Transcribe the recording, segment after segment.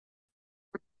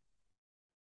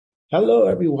Hello,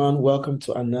 everyone. Welcome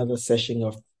to another session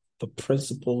of the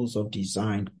Principles of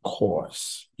Design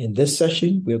course. In this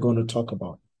session, we're going to talk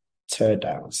about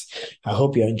teardowns. I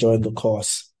hope you're enjoying the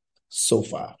course so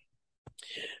far.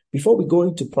 Before we go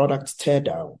into product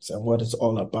teardowns and what it's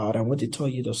all about, I want to tell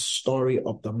you the story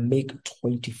of the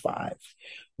MiG-25,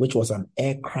 which was an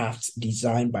aircraft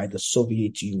designed by the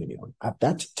Soviet Union. At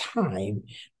that time,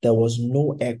 there was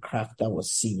no aircraft that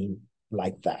was seen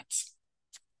like that.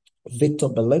 Victor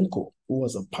Belenko, who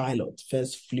was a pilot,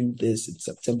 first flew this in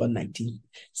September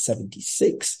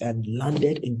 1976 and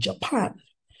landed in Japan.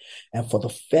 And for the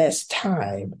first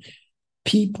time,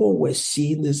 people were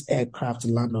seeing this aircraft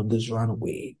land on this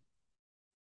runway,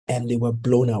 and they were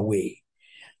blown away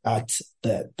at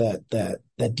the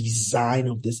design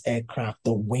of this aircraft,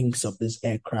 the wings of this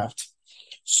aircraft.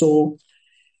 So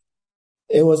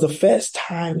it was the first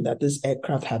time that this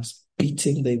aircraft had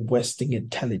beaten the Western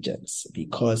intelligence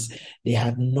because they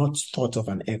had not thought of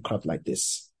an aircraft like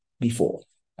this before.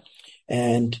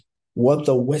 And what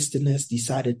the Westerners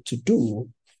decided to do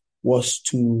was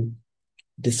to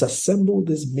disassemble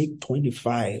this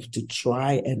MiG-25 to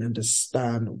try and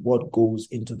understand what goes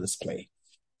into this plane.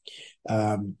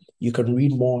 You can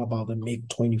read more about the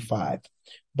MiG-25.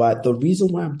 But the reason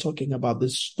why I'm talking about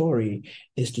this story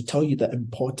is to tell you the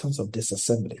importance of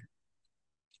disassembly.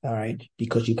 All right,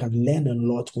 because you can learn a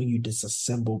lot when you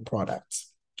disassemble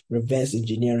products. Reverse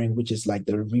engineering, which is like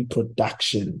the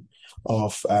reproduction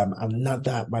of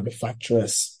another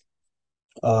manufacturer's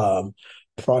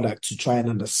product to try and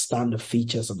understand the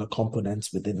features of the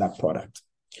components within that product.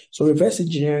 So reverse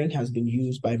engineering has been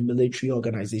used by military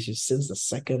organizations since the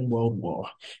Second World War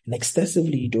and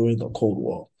extensively during the Cold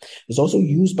War. It's also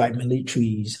used by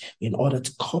militaries in order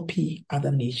to copy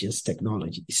other nations'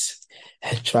 technologies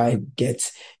and try and get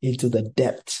into the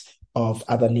depth of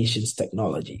other nations'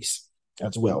 technologies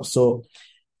as well. So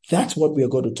that's what we're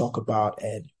going to talk about,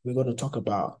 and we're going to talk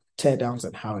about teardowns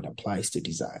and how it applies to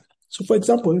design. So for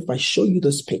example, if I show you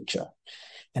this picture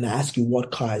and I ask you,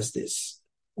 what car is this?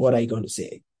 What are you going to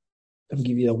say? Let me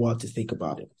give you a while to think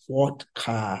about it. What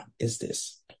car is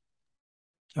this?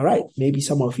 All right. Maybe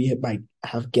some of you might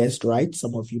have guessed right.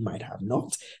 Some of you might have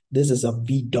not. This is a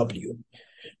VW.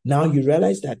 Now you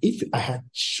realize that if I had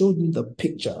shown you the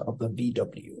picture of the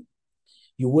VW,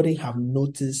 you wouldn't have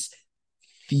noticed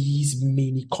these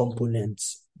many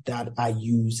components that are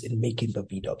used in making the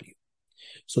VW.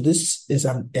 So this is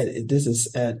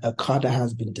a car that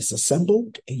has been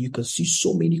disassembled, and you can see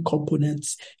so many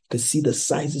components. You can see the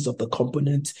sizes of the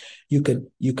components. You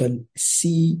can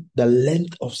see the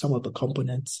length of some of the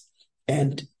components,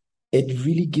 and it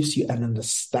really gives you an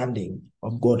understanding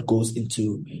of what goes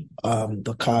into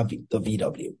the car, the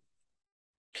VW.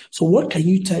 So what can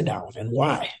you tear down and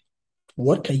why?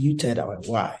 What can you tear down and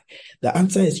why? The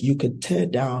answer is you can tear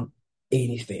down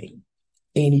anything,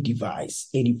 any device,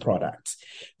 any product,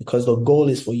 because the goal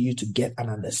is for you to get an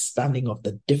understanding of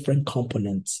the different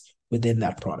components within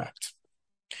that product.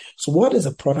 So what is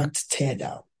a product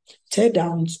teardown?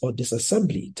 Teardowns or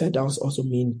disassembly. Teardowns also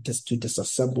mean just to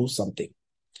disassemble something.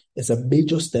 It's a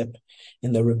major step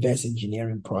in the reverse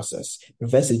engineering process.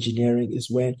 Reverse engineering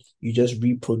is when you just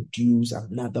reproduce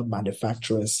another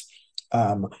manufacturer's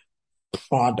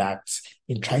product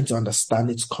in trying to understand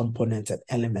its components and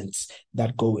elements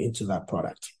that go into that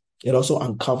product. It also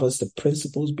uncovers the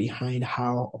principles behind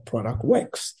how a product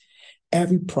works.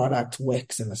 Every product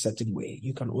works in a certain way.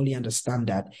 You can only understand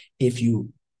that if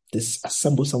you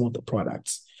disassemble some of the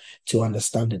products to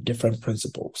understand the different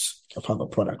principles of how the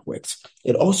product works.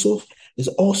 It also is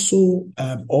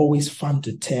always fun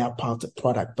to tear apart a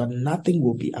product, but nothing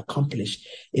will be accomplished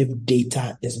if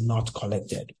data is not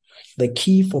collected. The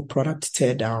key for product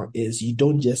teardown is you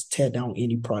don't just tear down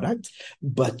any product,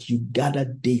 but you gather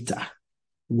data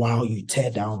while you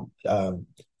tear down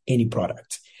any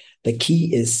product. The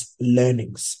key is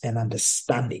learnings and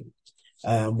understanding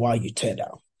while you tear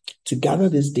down. To gather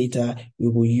this data, we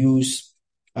will use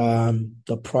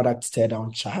the product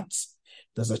teardown charts.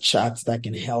 There's a chart that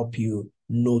can help you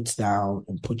note down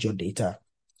and put your data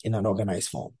in an organized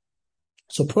form.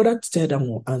 So product teardown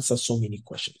will answer so many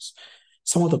questions.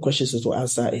 Some of the questions it will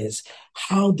answer is,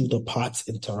 how do the parts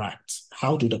interact?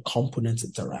 How do the components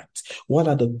interact? What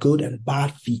are the good and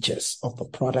bad features of the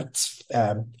product's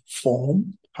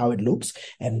form, how it looks,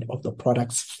 and of the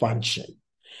product's function?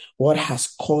 What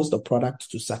has caused the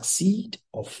product to succeed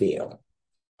or fail?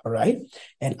 All right.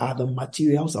 And are the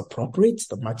materials appropriate?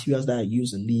 The materials that are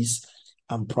used in these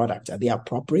products, are they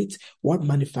appropriate? What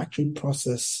manufacturing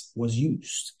process was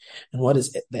used? And what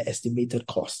is the estimated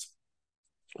cost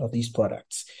of these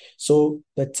products? So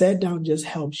the teardown just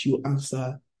helps you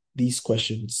answer these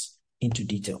questions into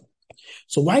detail.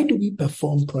 So why do we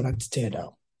perform product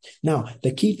teardown? Now,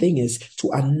 the key thing is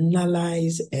to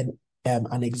analyze an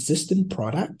existing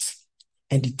product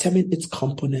and determine its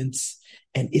components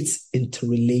and its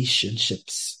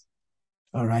interrelationships.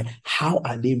 All right. How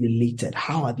are they related?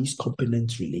 How are these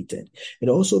components related? It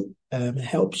also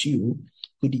helps you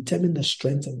to determine the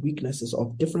strengths and weaknesses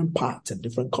of different parts and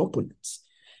different components.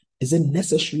 Is it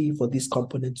necessary for these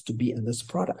components to be in this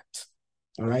product?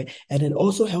 All right. And it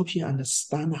also helps you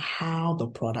understand how the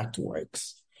product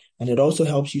works. And it also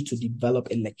helps you to develop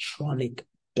electronic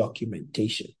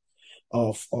documentation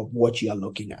of what you are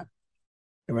looking at.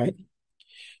 All right.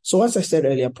 So as I said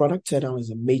earlier, product teardown is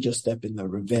a major step in the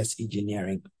reverse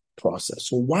engineering process.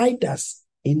 So why does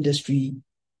industry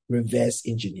reverse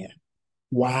engineer?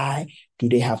 Why do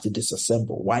they have to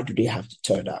disassemble? Why do they have to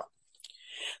tear down?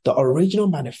 The original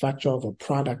manufacturer of a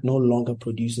product no longer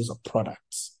produces a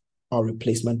product or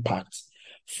replacement parts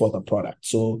for the product.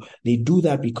 So they do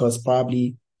that because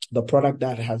probably the product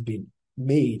that has been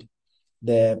made,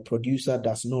 the producer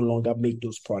does no longer make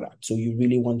those products. So you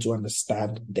really want to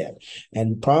understand them.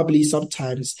 And probably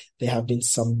sometimes there have been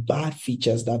some bad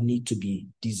features that need to be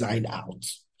designed out.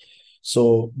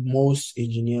 So most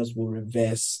engineers will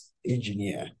reverse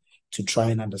engineer to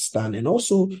try and understand and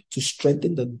also to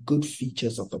strengthen the good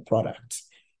features of the product.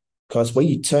 Because when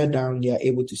you turn down, you're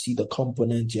able to see the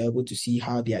components, you're able to see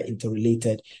how they are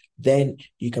interrelated. Then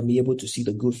you can be able to see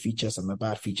the good features and the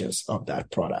bad features of that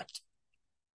product.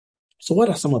 So what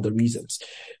are some of the reasons?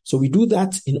 So we do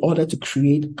that in order to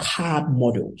create CAD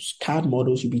models. CAD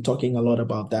models, you'll be talking a lot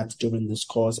about that during this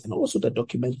course, and also the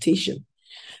documentation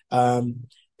of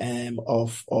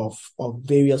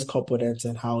various components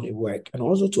and how they work, and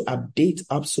also to update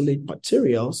obsolete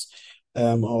materials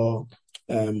of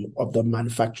the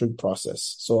manufacturing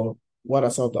process. So what are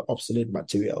some of the obsolete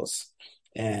materials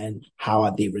and how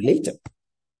are they related?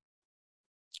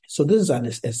 So this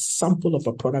is a sample of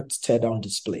a product teardown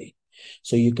display.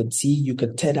 So you can see, you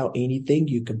can tear down anything.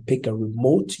 You can pick a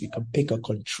remote, you can pick a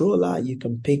controller, you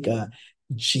can pick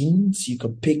jeans, you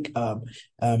can pick a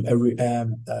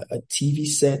TV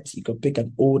set, you can pick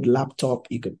an old laptop,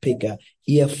 you can pick a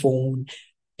earphone.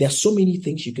 There are so many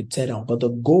things you could tear down, but the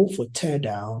goal for tear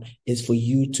down is for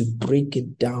you to break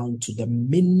it down to the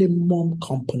minimum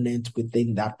component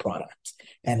within that product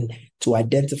and to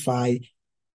identify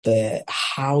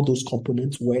how those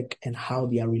components work and how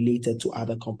they are related to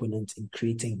other components in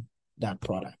creating that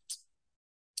product.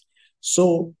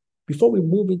 So before we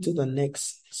move into the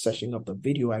next session of the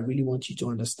video, I really want you to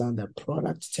understand that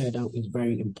product teardown is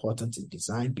very important in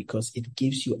design because it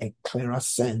gives you a clearer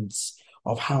sense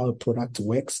of how a product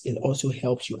works. It also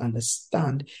helps you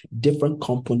understand different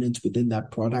components within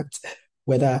that product,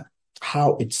 whether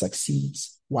how it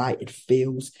succeeds, why it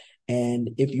fails. And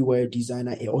if you were a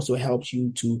designer, it also helps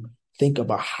you to think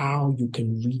about how you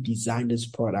can redesign this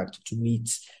product to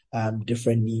meet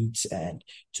different needs and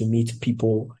to meet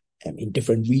people in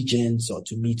different regions or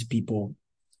to meet people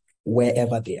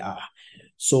wherever they are.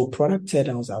 So product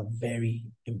teardowns are very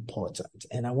important.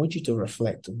 And I want you to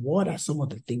reflect, what are some of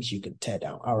the things you can tear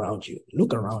down around you?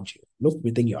 Look around you, look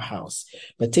within your house.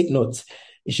 But take note,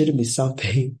 it shouldn't be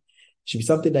something,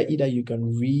 that either you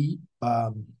can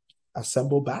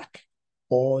assemble back,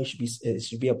 or it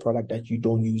should be a product that you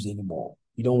don't use anymore.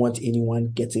 You don't want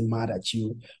anyone getting mad at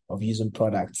you of using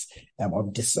products, of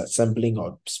disassembling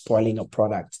or spoiling a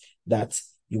product that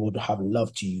you would have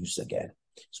loved to use again.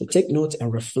 So take note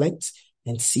and reflect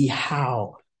and see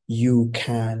how you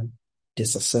can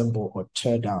disassemble or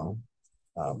tear down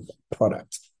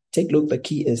products. Take a look. The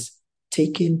key is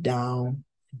taking down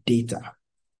data,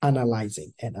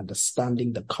 analyzing and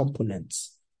understanding the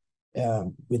components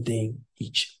within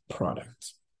each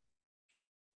product.